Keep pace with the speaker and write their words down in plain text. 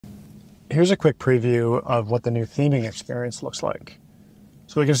Here's a quick preview of what the new theming experience looks like.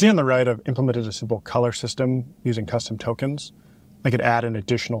 So we can see on the right, I've implemented a simple color system using custom tokens. I could add an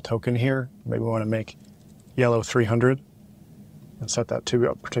additional token here. Maybe we want to make yellow 300 and set that to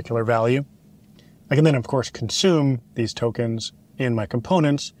a particular value. I can then, of course, consume these tokens in my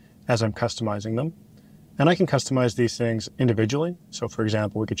components as I'm customizing them. And I can customize these things individually. So for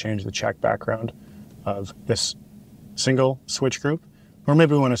example, we could change the check background of this single switch group. Or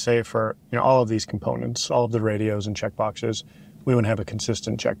maybe we want to say for all of these components, all of the radios and checkboxes, we want to have a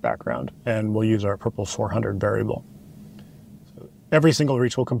consistent check background, and we'll use our purple 400 variable. So every single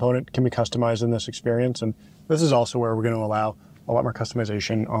Retool component can be customized in this experience, and this is also where we're going to allow a lot more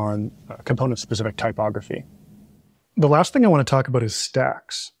customization on component-specific typography. The last thing I want to talk about is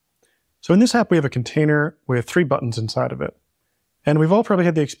stacks. So in this app, we have a container with 3 buttons inside of it. And we've all probably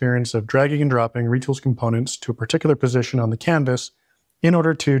had the experience of dragging and dropping Retool's components to a particular position on the canvas in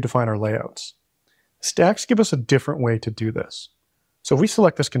order to define our layouts. Stacks give us a different way to do this. So if we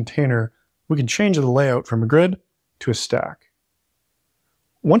select this container, we can change the layout from a grid to a stack.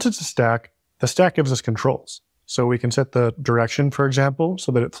 Once it's a stack, the stack gives us controls. So we can set the direction, for example,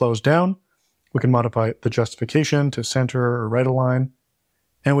 so that it flows down. We can modify the justification to center or right align.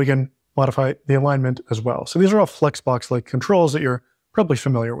 And we can modify the alignment as well. So these are all Flexbox-like controls that you're probably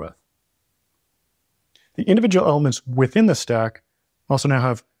familiar with. The individual elements within the stack also now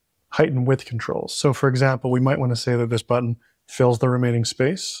have height and width controls. So for example, we might want to say that this button fills the remaining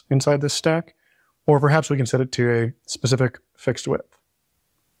space inside this stack, or perhaps we can set it to a specific fixed width.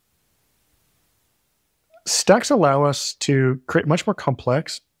 Stacks allow us to create much more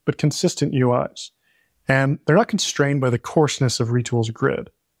complex but consistent UIs, and they're not constrained by the coarseness of Retool's grid.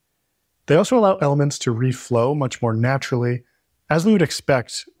 They also allow elements to reflow much more naturally, as we would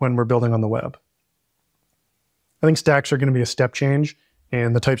expect when we're building on the web. I think stacks are going to be a step change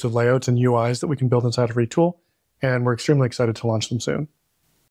in the types of layouts and UIs that we can build inside of Retool, and we're extremely excited to launch them soon.